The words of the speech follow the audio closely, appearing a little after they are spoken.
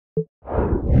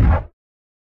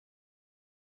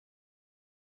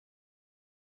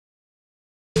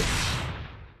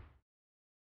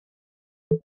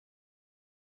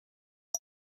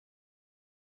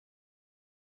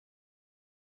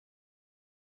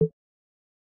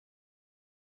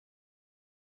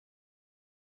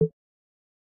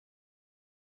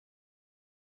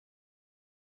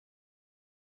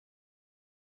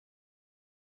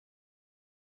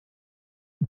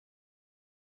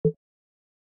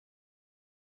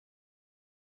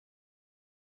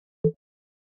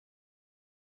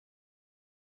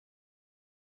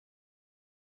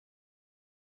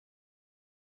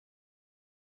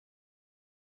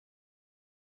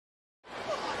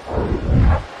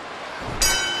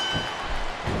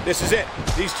This is it.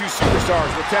 These two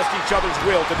superstars will test each other's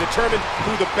will to determine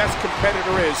who the best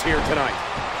competitor is here tonight.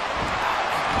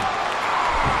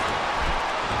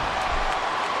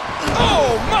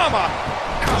 Oh, mama!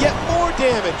 Yet more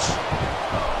damage.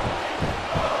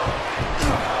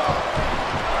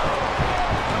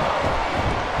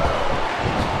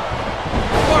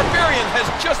 Barbarian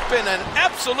has just been an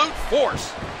absolute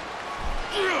force.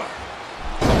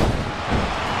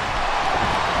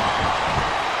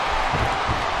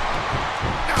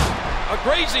 A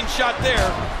grazing shot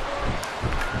there.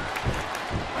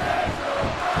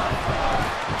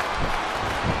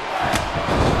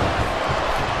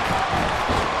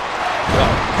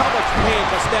 How much pain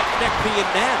must that neck be in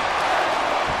now?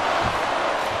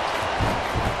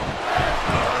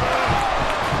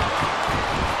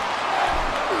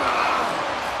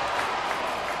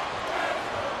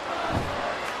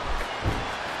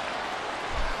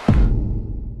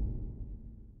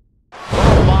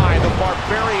 Oh my, the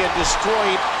Barbarian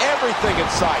destroying everything in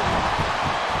sight.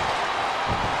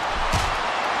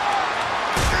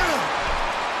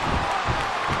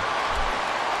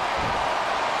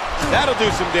 That'll do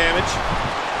some damage.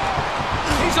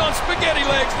 He's on spaghetti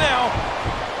legs now.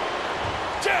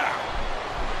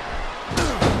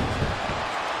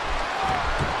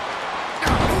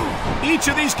 Each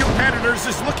of these competitors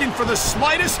is looking for the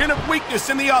slightest hint of weakness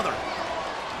in the other.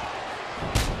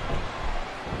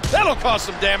 That'll cause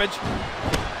some damage.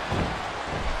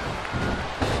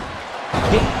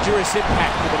 Dangerous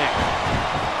impact to the neck.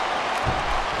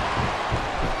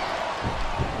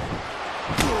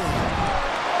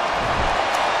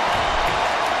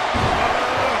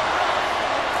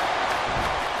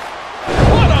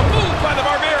 What a move by the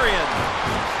Barbarian.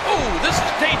 Oh, this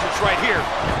is dangerous right here.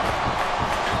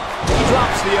 He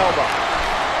drops the elbow.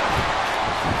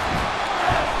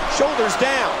 Shoulders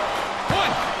down.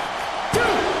 1, 2,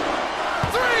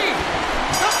 3.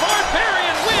 The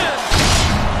Barbarian wins.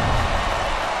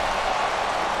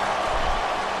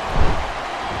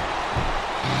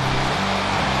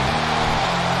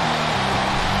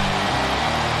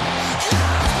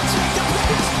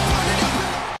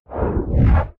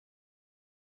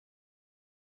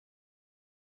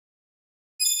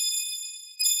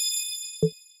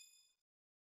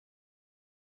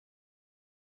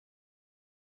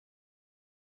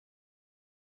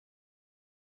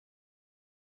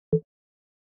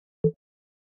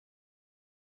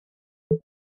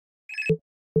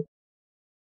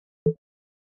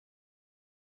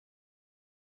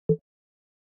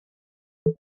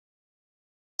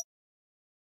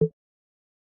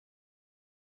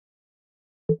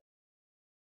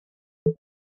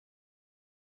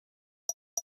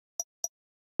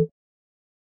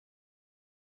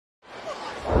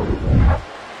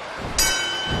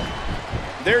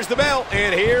 There's the bell,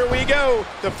 and here we go.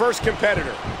 The first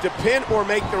competitor to pin or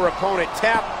make their opponent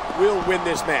tap will win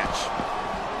this match.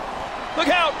 Look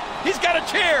out! He's got a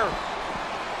chair!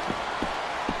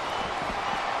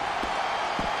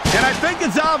 And I think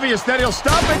it's obvious that he'll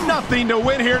stop at nothing to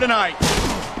win here tonight.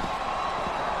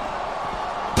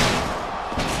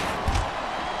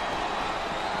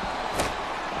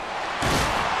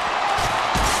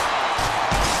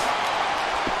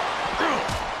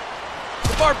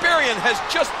 The Barbarian has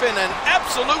just been an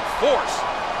absolute force.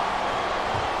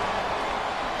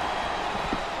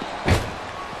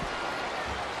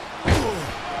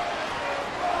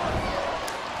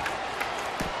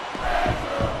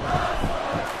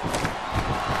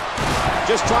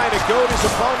 Just trying to goad his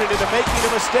opponent into making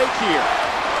a mistake here.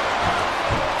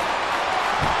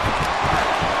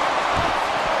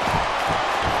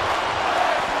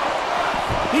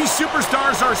 These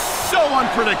superstars are so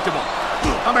unpredictable.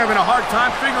 I'm having a hard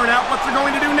time figuring out what they're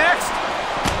going to do next.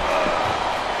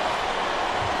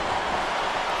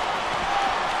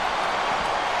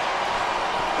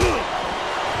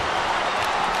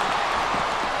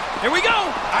 Here we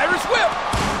go! Irish whip!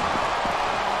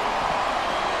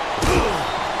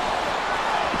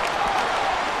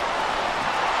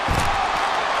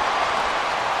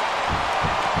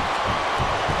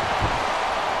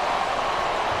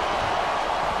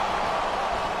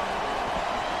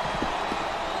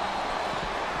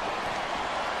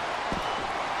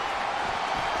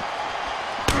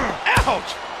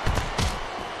 Ouch!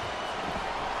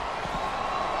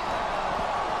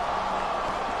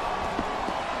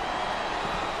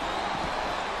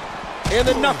 And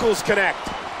the knuckles connect.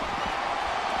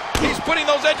 He's putting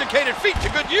those educated feet to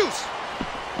good use.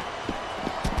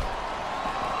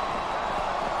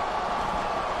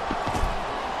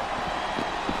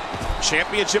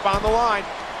 Championship on the line.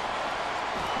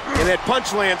 And that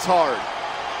punch lands hard.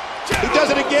 He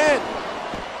does it again.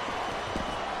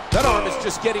 That arm is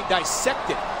just getting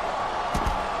dissected.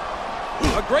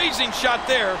 A grazing shot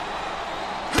there.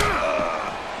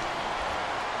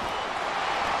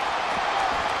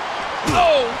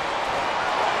 Oh!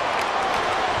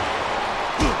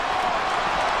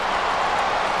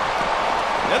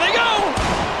 There they go!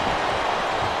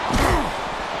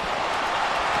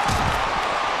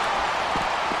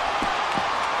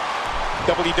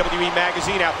 WWE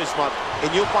Magazine out this month,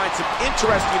 and you'll find some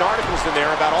interesting articles in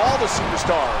there about all the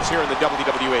superstars here in the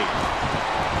WWE.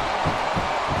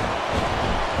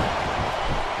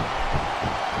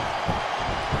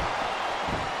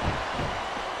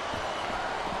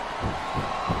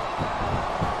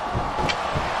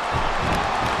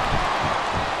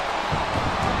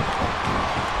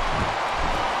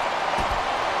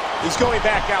 He's going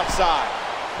back outside.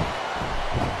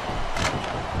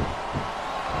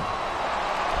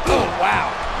 Oh, wow.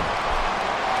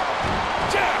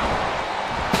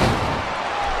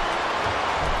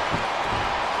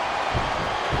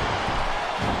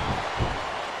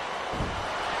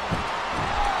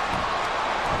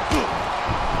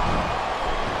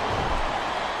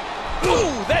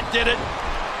 Ooh, that did it.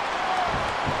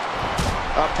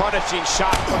 A punishing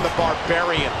shot from the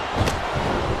Barbarian.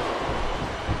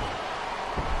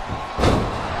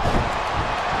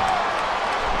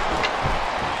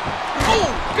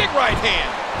 Big right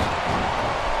hand.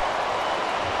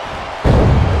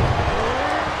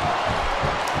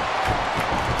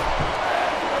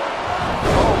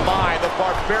 Oh my, the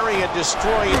Barbarian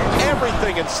destroying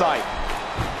everything in sight.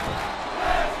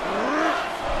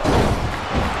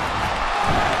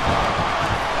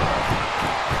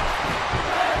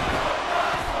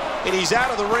 And he's out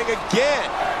of the ring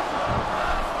again.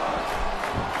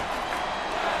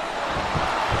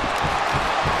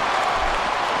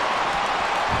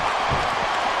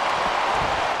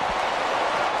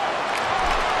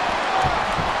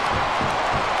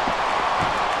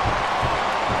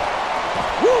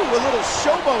 A little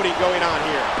showboating going on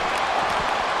here.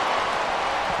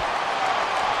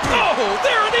 Oh,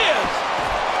 there it is!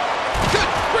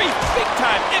 Good grief,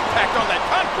 big-time impact on that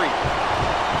concrete.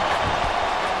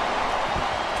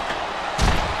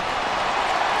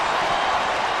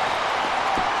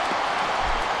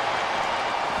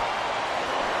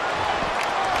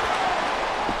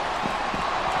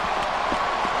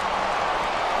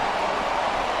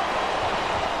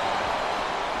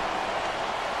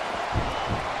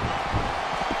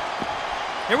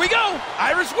 Here we go,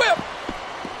 Irish whip.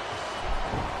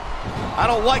 I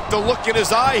don't like the look in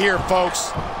his eye here,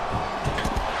 folks.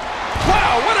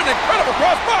 Wow, what an incredible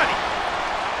crossbody.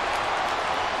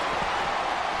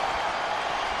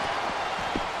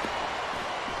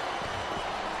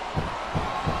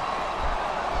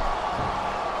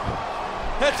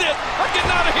 That's it, I'm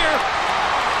getting out of here.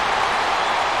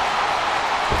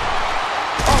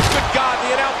 God,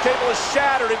 the announce table is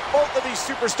shattered and both of these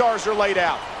superstars are laid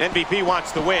out. MVP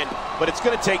wants the win, but it's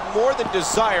going to take more than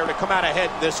desire to come out ahead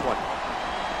in this one.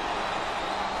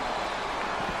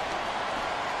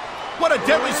 What a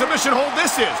deadly submission hold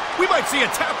this is. We might see a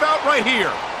tap out right here.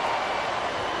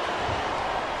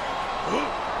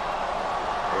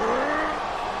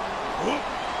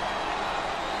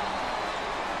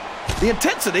 The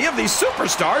intensity of these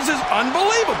superstars is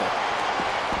unbelievable.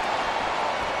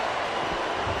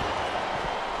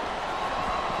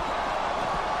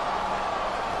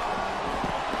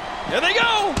 There they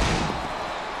go!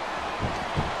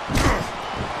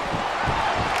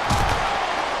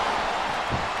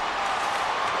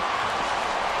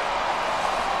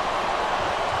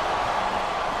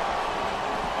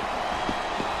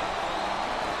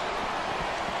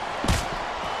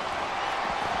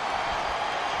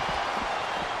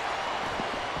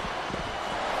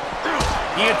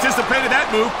 He anticipated that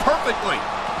move perfectly.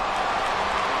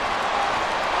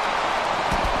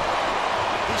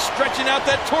 Stretching out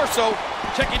that torso,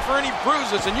 checking for any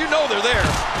bruises, and you know they're there.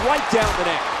 Right down the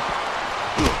neck.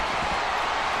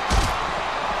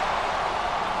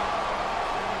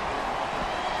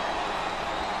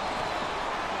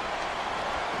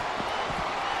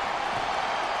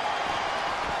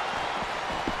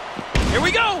 Here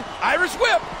we go, Irish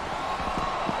whip.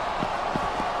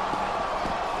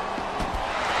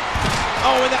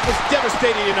 Oh, and that was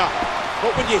devastating enough.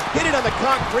 But when you hit it on the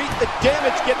concrete, the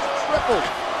damage gets tripled.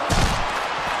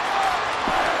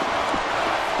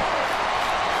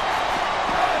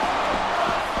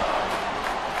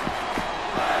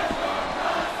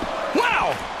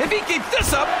 Wow, if he keeps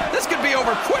this up, this could be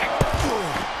over quick.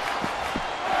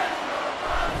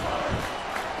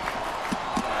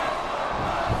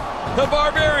 The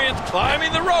Barbarian's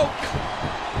climbing the ropes.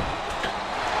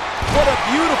 What a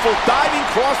beautiful diving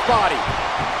crossbody.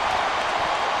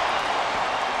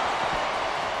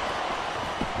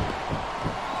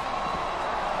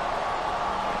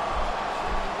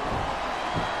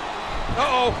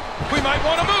 He might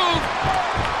want to move.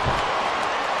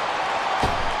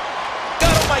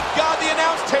 Oh my God, the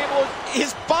announce table,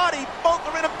 his body, both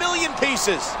are in a million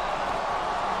pieces.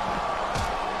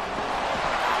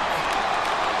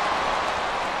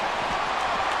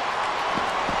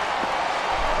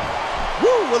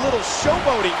 Woo, a little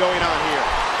showboating going on here.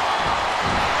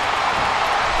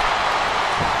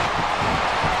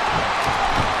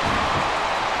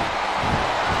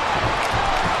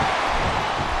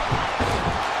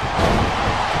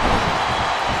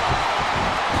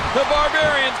 The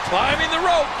Barbarian's climbing the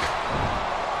rope.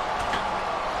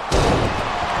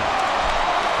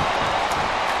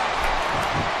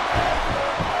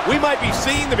 We might be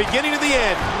seeing the beginning of the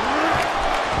end.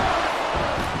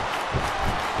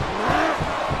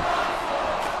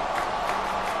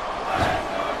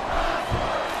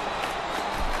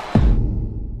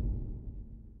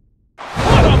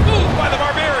 What a move by the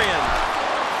Barbarian.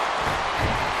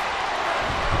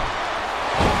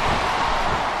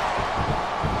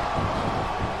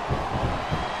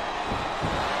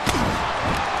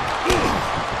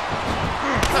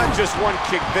 Not just one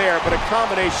kick there, but a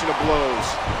combination of blows.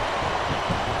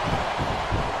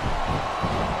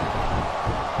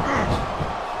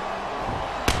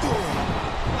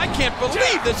 I can't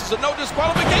believe this is a no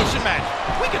disqualification match.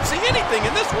 We can see anything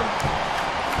in this one.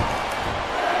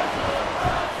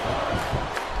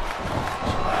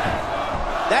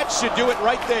 That should do it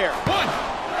right there. 1,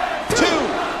 2, 3.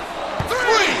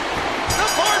 The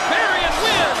Barbarian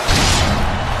wins.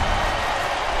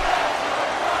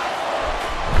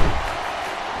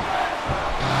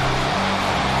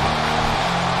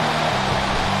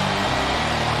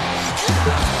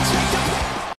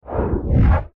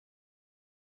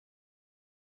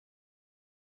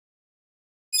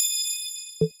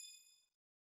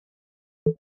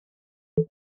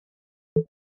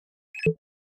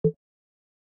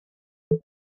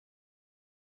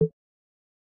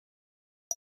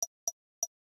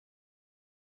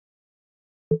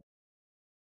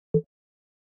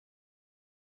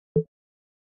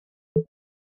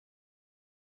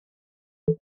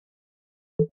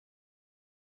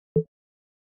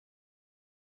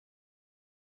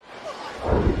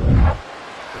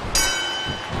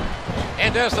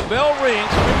 And as the bell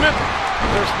rings, remember,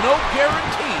 there's no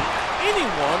guarantee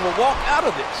anyone will walk out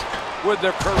of this with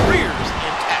their careers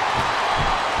intact.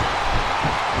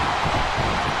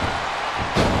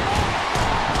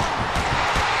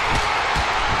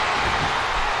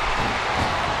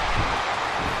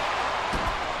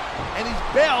 And he's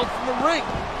bailed from the ring,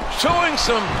 showing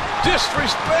some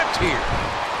disrespect here.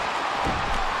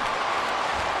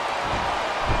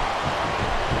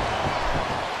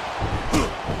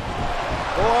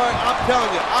 Boy, I'm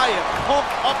telling you, I am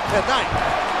pumped up tonight.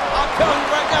 I'm telling you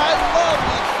right now, I love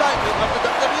the excitement of the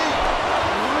WWE.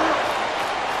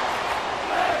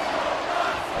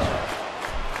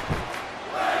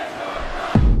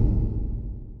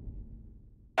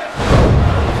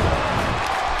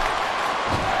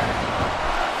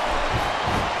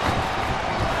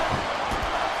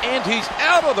 And he's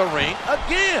out of the ring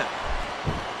again.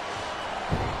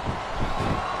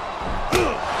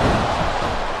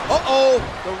 Uh-oh,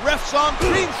 the ref's on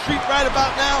Green Street right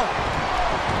about now.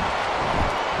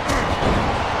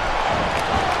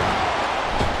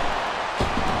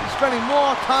 He's spending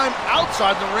more time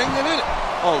outside the ring than in it.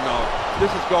 Oh no, this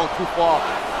is going too far.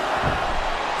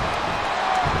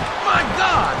 My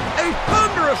God, a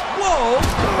thunderous blow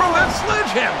from that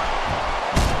sledgehammer.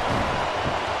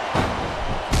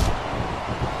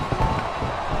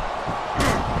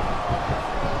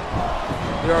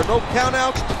 There are no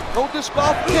countouts, no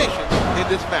disqualifications in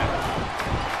this match.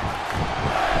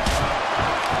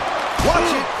 Watch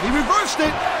it, he reversed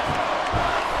it.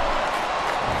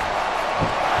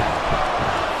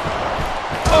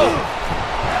 Oh!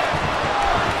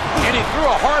 And he threw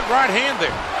a hard right hand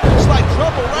there. Looks like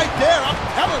trouble right there, I'm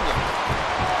telling you.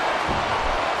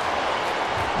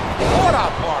 What a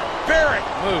barbaric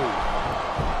move.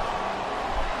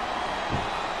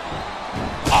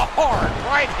 A hard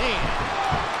right hand.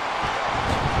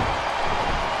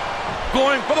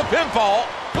 Going for the pinfall.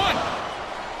 1.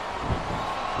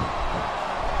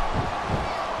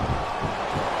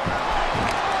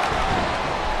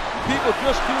 People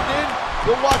just tuned in,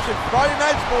 you're watching Friday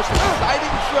night's most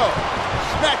exciting show,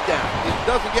 Smackdown. It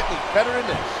doesn't get any better than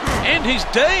this. And he's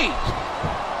dazed.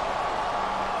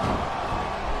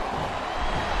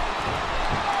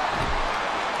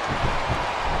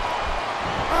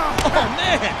 Oh,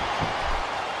 man.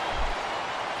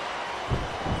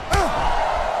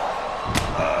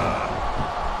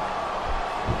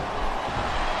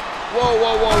 Whoa,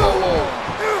 whoa, whoa, whoa, whoa.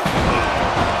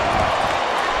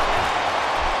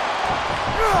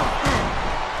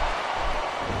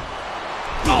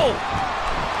 Oh!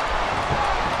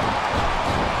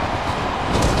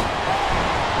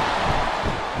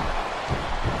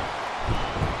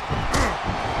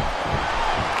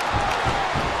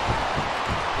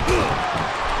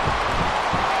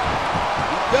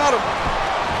 Got him.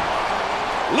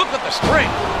 Look at the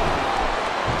strength.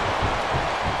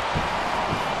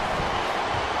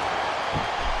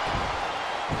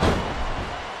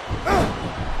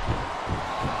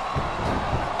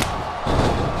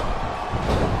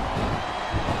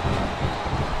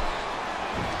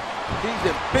 He's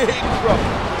in big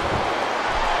trouble.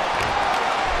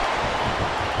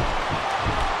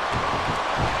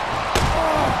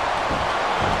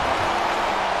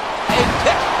 A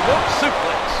textbook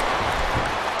suplex.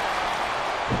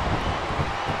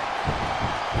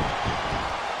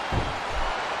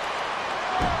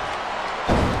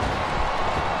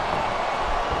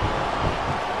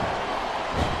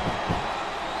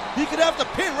 He could have the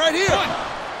pin right here. 1,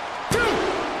 2,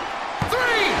 3.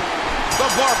 The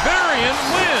Barbarian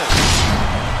wins.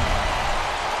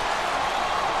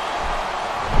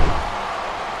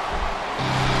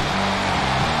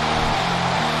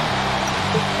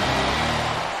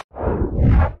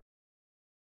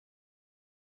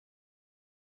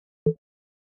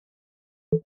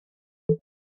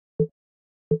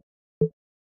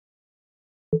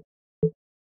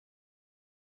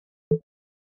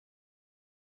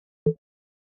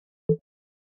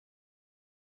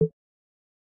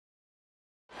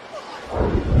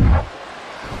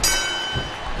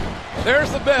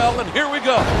 There's the bell, and here we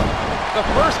go. The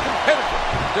first competitor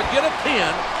to get a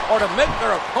pin or to make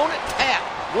their opponent tap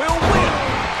will win.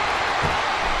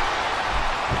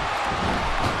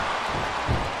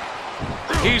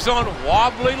 He's on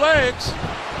wobbly legs.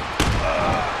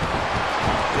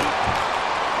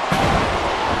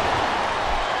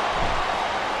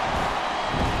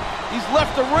 He's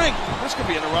left the ring. This could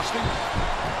be interesting.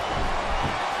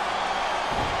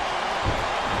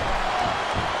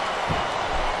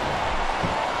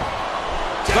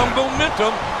 The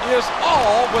momentum is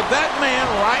all with that man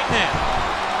right now.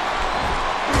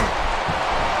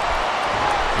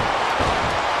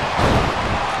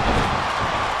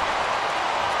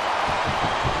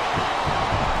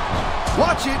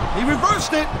 Watch it. He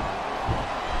reversed it.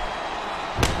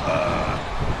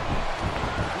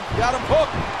 Got him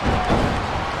hooked.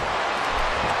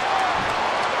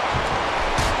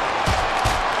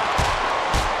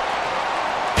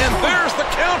 And there's the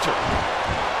counter.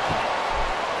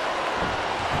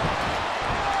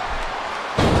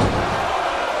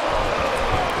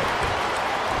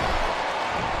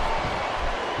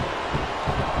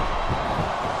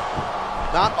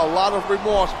 Not a lot of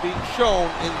remorse being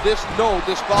shown in this no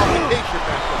disqualification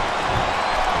matchup.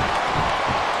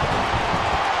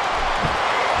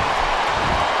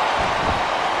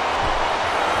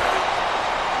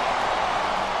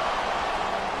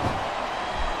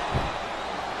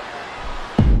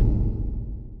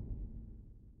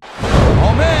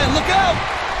 Oh man, look out!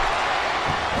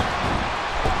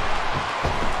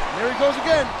 There he goes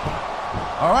again.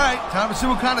 All right, time to see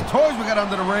what kind of toys we got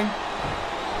under the ring.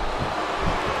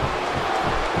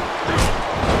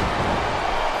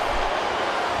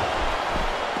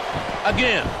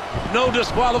 Again, no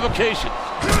disqualification,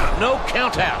 no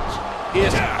countouts.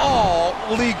 It's all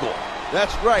legal.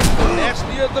 That's right. The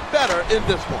nastier the better in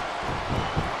this one.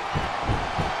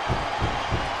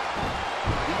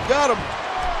 He got him.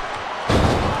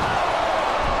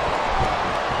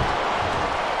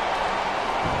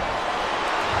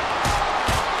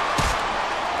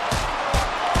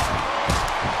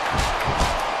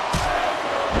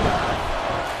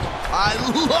 I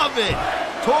love it.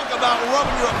 Talk about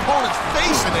rubbing your opponent's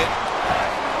face in it.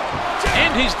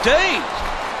 And he's dazed.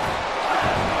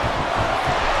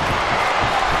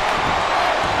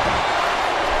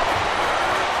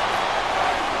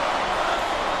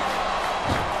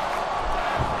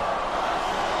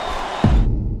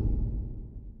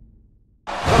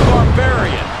 The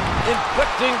Barbarian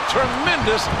inflicting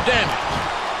tremendous damage.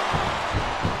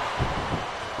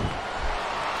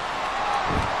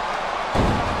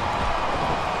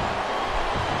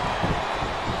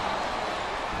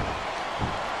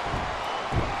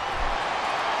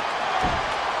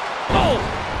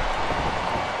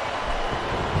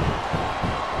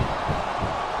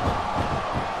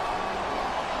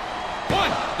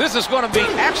 This is going to be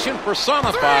action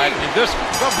personified in this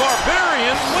one. The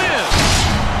Barbarian wins.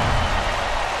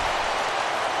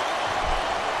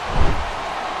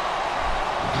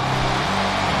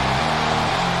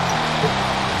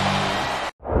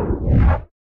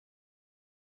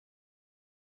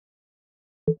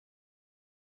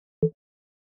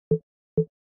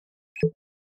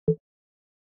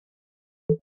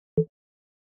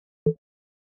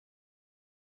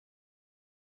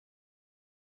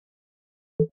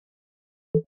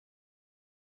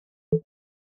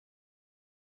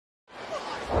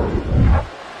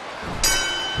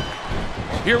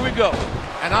 Here we go.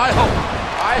 And I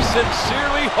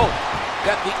sincerely hope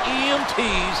that the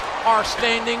EMTs are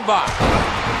standing by,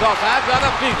 because I've got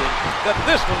a feeling that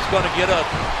this one's going to get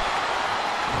ugly.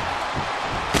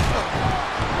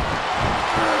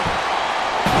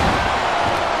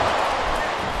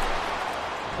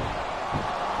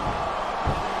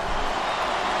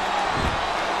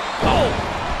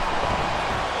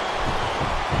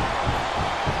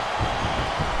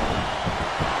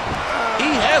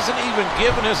 Hasn't even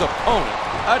given his opponent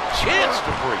a chance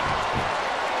to breathe.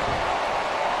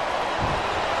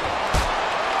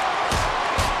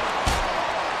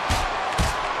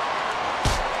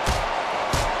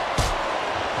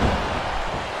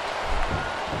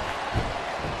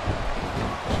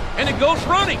 And it goes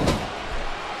running.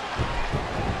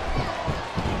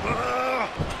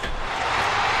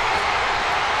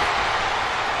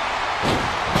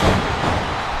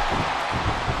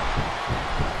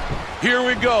 Here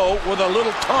we go with a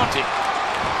little taunting.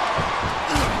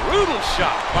 Brutal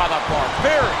shot by the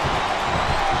Barbarian.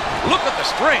 Look at the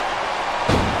strength.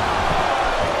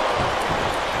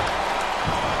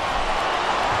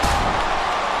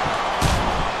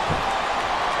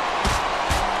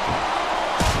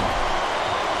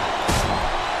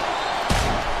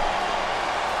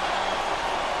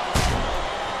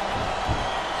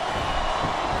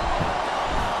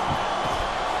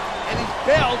 And he's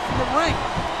bailed from the ring.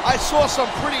 I saw some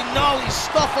pretty gnarly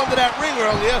stuff under that ring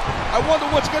earlier. I wonder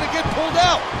what's going to get pulled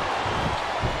out.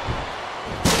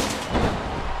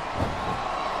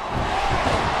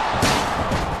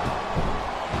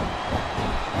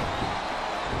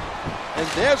 And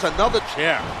there's another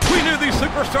chair. We knew these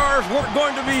superstars weren't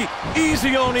going to be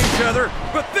easy on each other,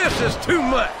 but this is too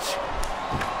much.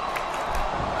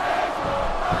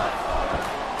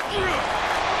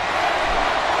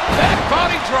 Back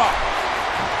body drop.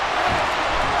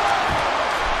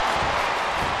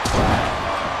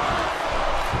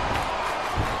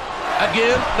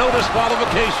 Again, no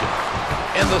disqualification.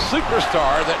 And the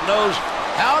superstar that knows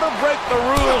how to break the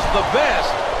rules the best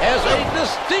has a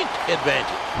distinct advantage.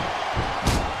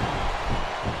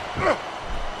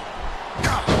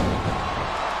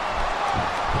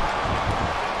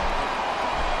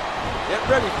 Get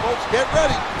ready, folks. Get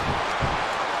ready.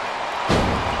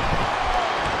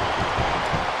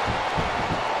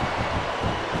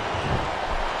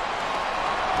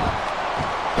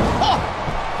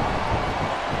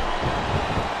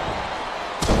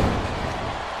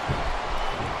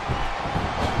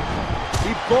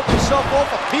 Broke himself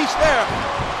off a piece there.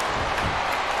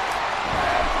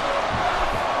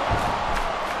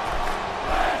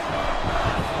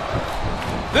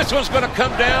 This one's going to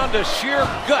come down to sheer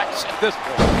guts at this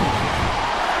point.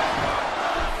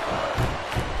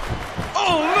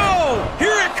 Oh no!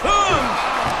 Here it comes!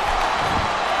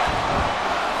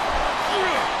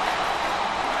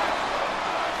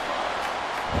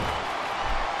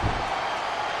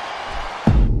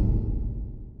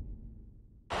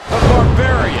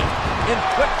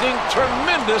 Inflicting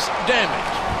tremendous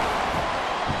damage.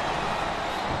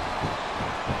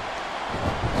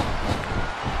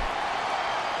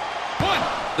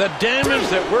 The damage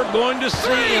that we're going to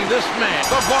see in this match.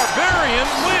 The Barbarian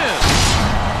wins.